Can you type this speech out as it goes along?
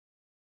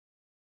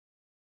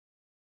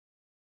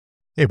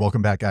Hey,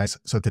 welcome back, guys.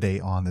 So today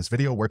on this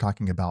video, we're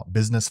talking about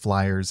business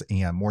flyers,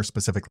 and more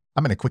specifically,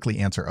 I'm going to quickly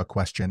answer a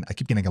question I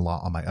keep getting a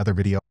lot on my other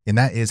video, and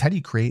that is, how do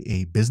you create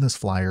a business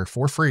flyer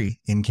for free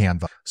in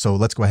Canva? So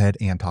let's go ahead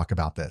and talk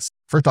about this.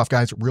 First off,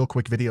 guys, real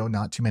quick video,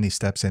 not too many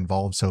steps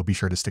involved, so be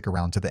sure to stick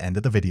around to the end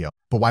of the video.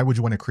 But why would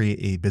you want to create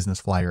a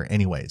business flyer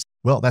anyways?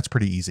 Well, that's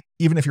pretty easy.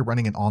 Even if you're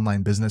running an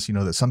online business, you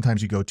know that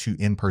sometimes you go to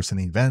in-person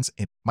events.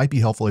 It might be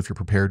helpful if you're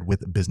prepared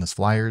with business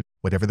flyers.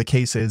 Whatever the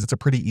case is, it's a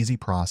pretty easy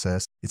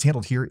process. It's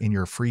handled here in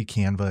your free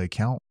Canva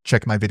account.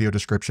 Check my video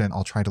description.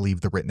 I'll try to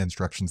leave the written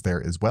instructions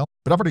there as well.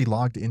 But I've already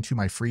logged into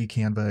my free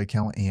Canva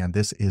account, and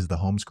this is the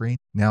home screen.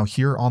 Now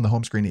here on the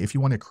home screen, if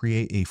you want to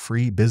create a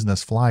free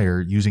business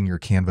flyer using your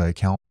Canva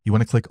account, you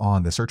want to click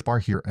on the search bar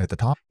here at the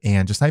top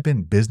and just type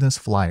in business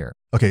flyer.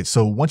 Okay,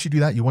 so once you do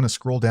that, you want to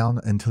scroll down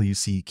until you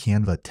see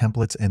Canva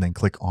templates and then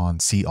click on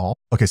see all.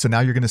 Okay, so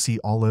now you're going to see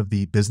all of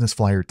the business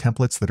flyer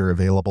templates that are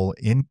available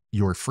in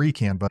your free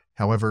Canva.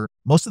 However,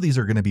 most of these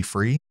are going to be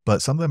free,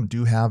 but some of them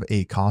do have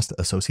a cost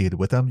associated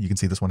with them. You can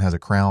see this one has a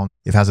crown,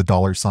 it has a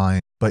dollar sign.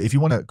 But if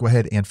you want to go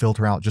ahead and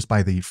filter out just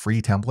by the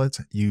free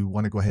templates, you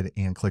want to go ahead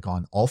and click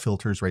on all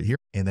filters right here.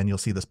 And then you'll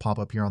see this pop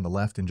up here on the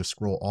left and just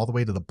scroll all the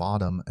way to the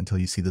bottom until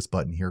you see this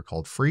button here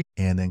called free,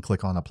 and then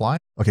click on apply.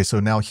 Okay, so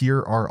now here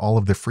are all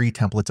of the free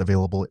templates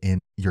available in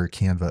your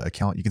Canva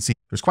account. You can see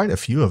there's quite a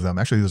few of them.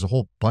 Actually, there's a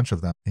whole bunch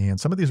of them. And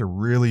some of these are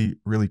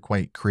really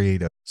quite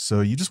creative.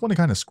 So you just want to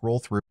kind of scroll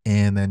through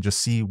and then just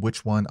see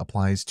which one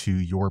applies to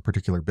your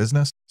particular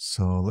business.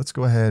 So let's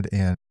go ahead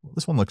and, well,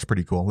 this one looks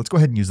pretty cool. Let's go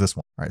ahead and use this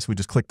one. All right, so we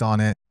just clicked on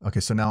it. Okay,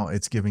 so now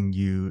it's giving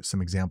you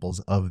some examples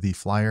of the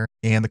flyer.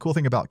 And the cool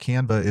thing about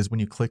Canva is when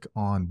you click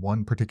on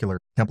one particular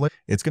template,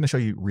 it's going to show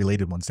you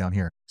related ones down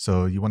here.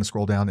 So you want to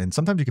scroll down, and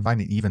sometimes you can find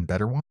an even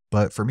better one.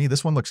 But for me,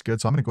 this one looks good.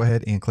 So I'm going to go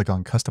ahead and click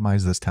on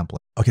customize this template.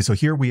 Okay, so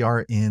here we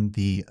are in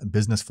the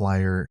business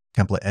flyer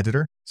template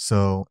editor.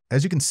 So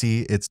as you can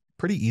see, it's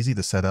pretty easy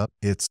to set up.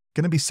 It's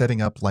going to be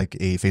setting up like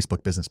a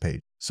Facebook business page.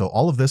 So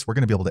all of this, we're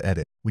going to be able to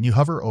edit. When you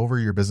hover over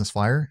your business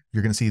flyer,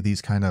 you're going to see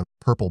these kind of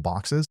purple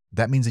boxes.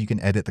 That means that you can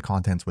edit the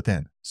contents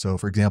within. So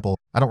for example,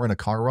 I don't run a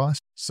car wash,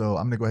 so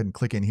I'm going to go ahead and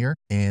click in here,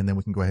 and then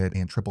we can go ahead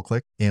and triple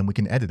click and we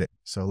can edit it.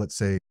 So let's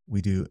say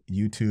we do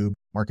YouTube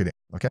marketing.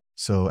 Okay.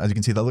 So as you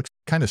can see, that looks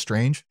kind of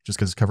strange just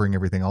because it's covering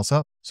everything else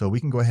up. So we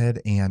can go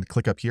ahead and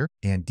click up here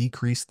and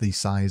decrease the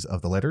size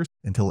of the letters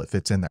until it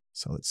fits in there.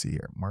 So let's see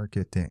here,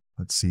 marketing.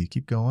 Let's see,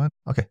 keep going.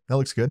 Okay, that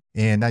looks good.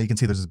 And now you can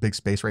see there's a big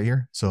space right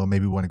here. So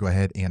maybe we want to go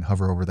ahead and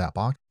hover over that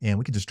box, and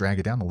we can just drag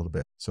it down a little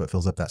bit so it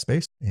fills up that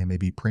space. And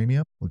maybe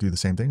premium, we'll do the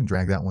same thing and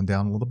drag that one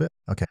down a little bit.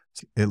 Okay,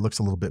 so it looks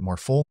a little bit more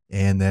full.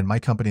 And then my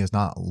company is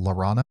not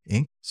Larana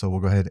Inc. So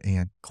we'll go ahead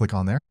and click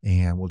on there,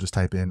 and we'll just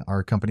type in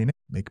our company name,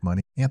 Make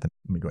Money Anthony.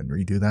 Let me go ahead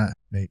and redo that,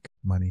 Make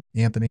Money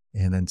Anthony.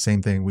 And then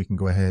same thing, we can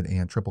go ahead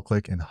and triple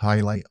click and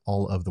highlight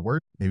all of the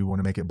words. Maybe we want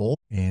to make it bold,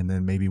 and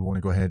then maybe we want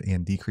to go ahead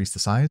and decrease the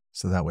size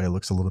so that way it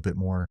looks a little bit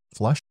more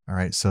flush. All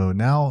right, so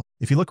now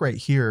if you look right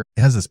here,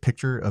 it has this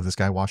picture of this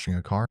guy washing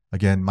a car.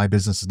 Again, my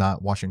business is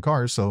not washing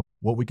cars, so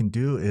what we can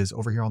do is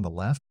over here on the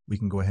left, we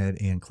can go ahead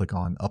and click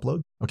on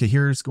upload. Okay,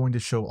 here's going to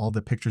show all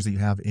the pictures that you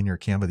have in your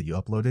Canva that you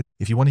uploaded.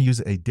 If you want to use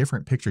a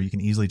different picture, you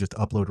can easily just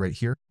upload right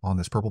here on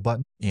this purple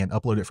button and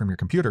upload it from your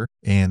computer,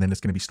 and then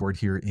it's going to be stored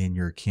here in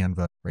your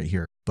Canva right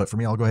here. But for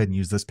me, I'll go ahead and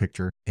use this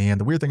picture. And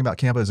the weird thing about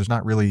Canva is there's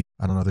not really,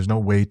 I don't know, there's no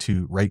way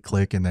to right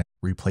click and then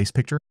replace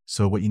picture.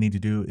 So what you need to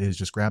do is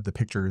just grab the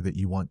picture that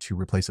you want to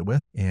replace it with,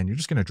 and you're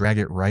just going to drag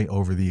it right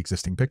over the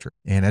existing picture.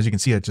 And as you can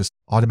see, it just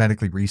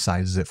automatically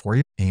resizes it for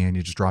you, and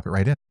you just drop it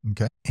right in.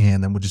 Okay.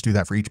 And then we'll just do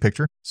that for each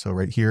picture. So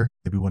right here,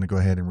 maybe we want to go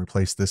ahead and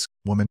replace this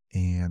woman,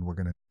 and we're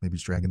going to maybe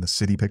just drag in the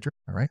city picture.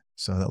 All right.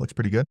 So that looks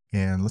pretty good.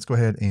 And let's go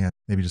ahead and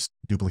maybe just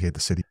duplicate the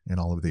city in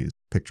all of these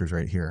pictures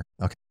right here.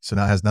 Okay. So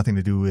now it has nothing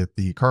to do with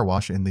the car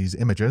wash in these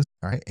images.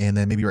 All right. And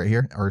then maybe right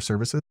here, our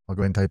services, I'll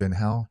go ahead and type in,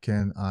 how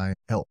can I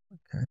help?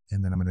 Okay.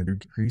 And then I'm going to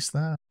decrease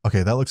that.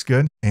 Okay. That looks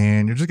good.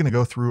 And you're just going to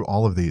go through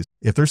all of these.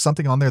 If there's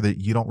something on there that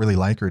you don't really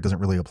like or it doesn't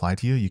really apply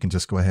to you, you can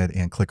just go ahead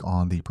and click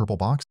on the purple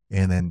box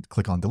and then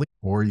click on delete,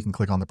 or you can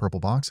click on the purple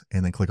box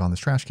and then click on this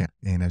trash can.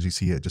 And as you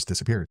see, it just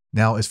disappeared.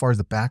 Now, as far as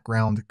the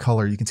background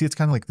color, you can see it's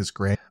kind of like this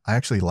gray. I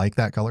actually like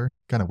that color.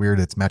 Kind of weird.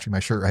 It's matching my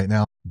shirt right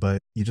now,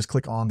 but you just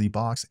click on the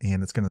box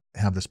and it's going to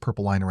have this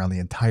purple line around the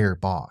entire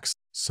box.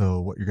 So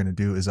what you're going to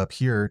do is up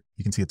here,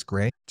 you can see it's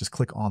gray. Just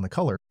click on the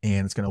color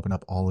and it's going to open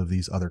up all of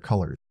these other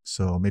colors.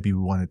 So maybe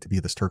we want it to be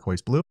this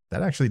turquoise blue.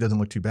 That actually doesn't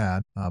look too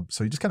bad.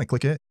 So you just kind of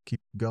click it,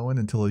 keep going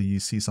until you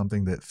see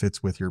something that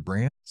fits with your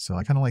brand. So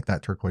I kind of like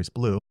that turquoise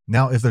blue.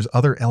 Now, if there's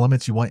other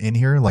elements you want in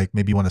here, like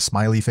maybe you want a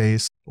smiley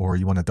face or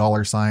you want a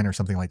dollar sign or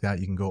something like that,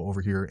 you can go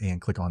over here and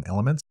click on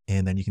elements,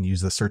 and then you can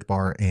use the search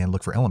bar and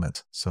look for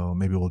elements. So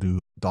maybe we'll do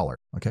dollar.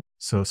 Okay.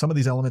 So some of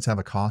these elements have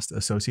a cost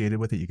associated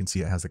with it. You can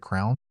see it has a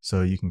crown.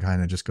 So you can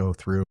kind of just go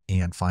through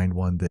and find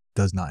one that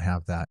does not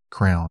have that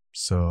crown.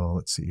 So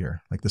let's see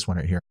here, like this one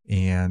right here.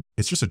 And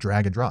it's just a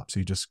drag and drop. So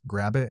you just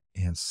grab it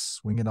and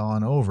swing it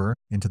on over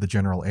into the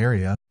general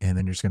area, and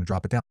then you're just going to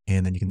drop it down.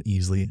 And then you can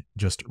easily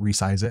just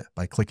resize it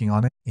by clicking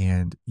on it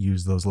and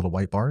use those little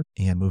white bars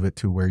and move it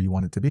to where you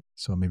want it to be.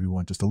 So maybe we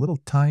want just a little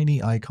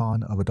tiny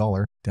icon of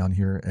 $1 down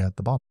here at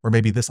the bottom, or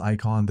maybe this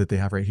icon that they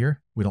have right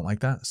here. We don't like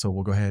that. So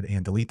we'll go ahead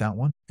and delete that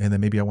one. And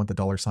then maybe I want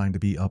the $sign to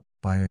be up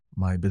by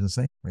my business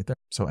name right there.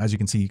 So as you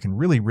can see, you can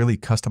really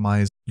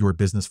customize your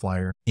business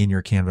flyer in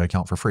your Canva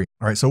account for free.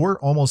 All right, so we're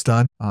almost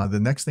done. The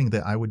next thing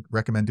that I would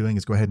recommend doing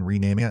is go ahead and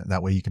renaming it.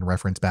 That way you can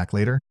reference back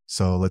later.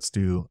 So let's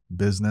do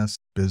business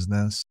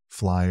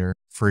flyer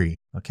free.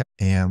 Okay.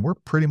 And we're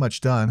pretty much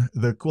done.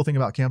 The cool thing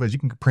about Canva is you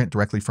can print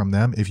directly from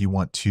them if you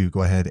want to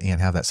go ahead and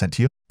have that sent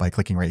to you by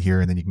clicking right here,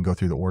 and then you can go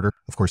through the order.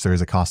 Of course, there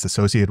is a cost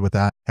associated with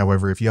that.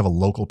 However, if you have a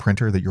local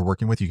printer that you're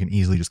working with, you can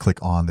easily just click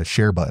on the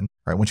share button.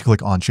 All right. Once you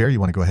click on share, you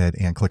want to go ahead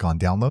and click on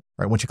download. All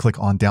right. Once you click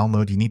on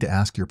download, you need to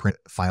ask your print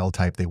file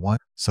type they want.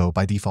 So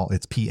by default,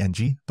 it's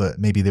PNG, but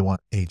maybe they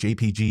want a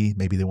JPG,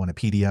 maybe they want a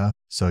PDF.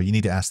 So you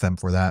need to ask them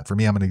for that. For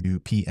me, I'm going to do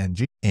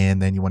PNG,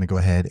 and then you want to go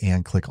ahead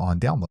and click on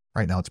download.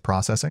 Right now it's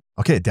processing.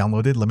 Okay, it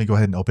downloaded. Let me go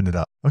ahead and open it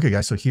up. Okay,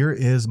 guys, so here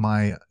is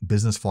my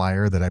business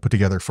flyer that I put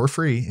together for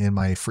free in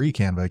my free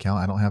Canva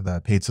account. I don't have the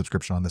paid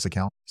subscription on this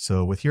account.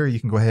 So with here, you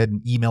can go ahead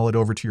and email it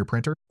over to your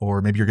printer,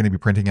 or maybe you're going to be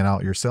printing it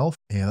out yourself,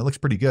 and it looks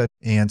pretty good.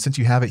 And since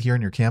you have it here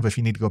in your Canva, if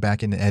you need to go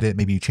back in and edit,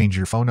 maybe you change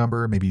your phone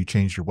number, maybe you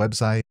change your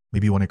website,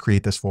 maybe you want to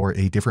create this for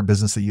a different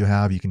business that you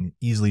have, you can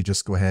easily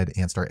just go ahead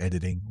and start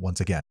editing once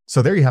again.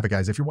 So there you have it,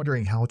 guys. If you're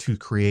wondering how to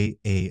create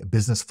a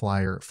business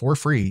flyer for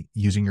free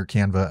using your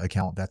Canva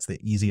account, that's the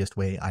easiest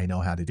way I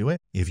know how to do it.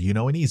 If you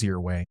know an easier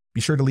way,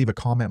 be sure to leave a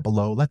comment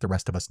below. Let the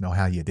rest of us know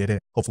how you did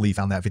it. Hopefully you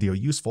found that video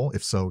useful.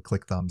 If so,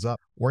 click thumbs up,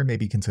 or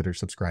maybe consider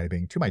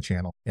subscribing to my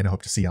channel, and I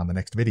hope to see you on the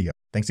next video.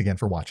 Thanks again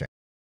for watching.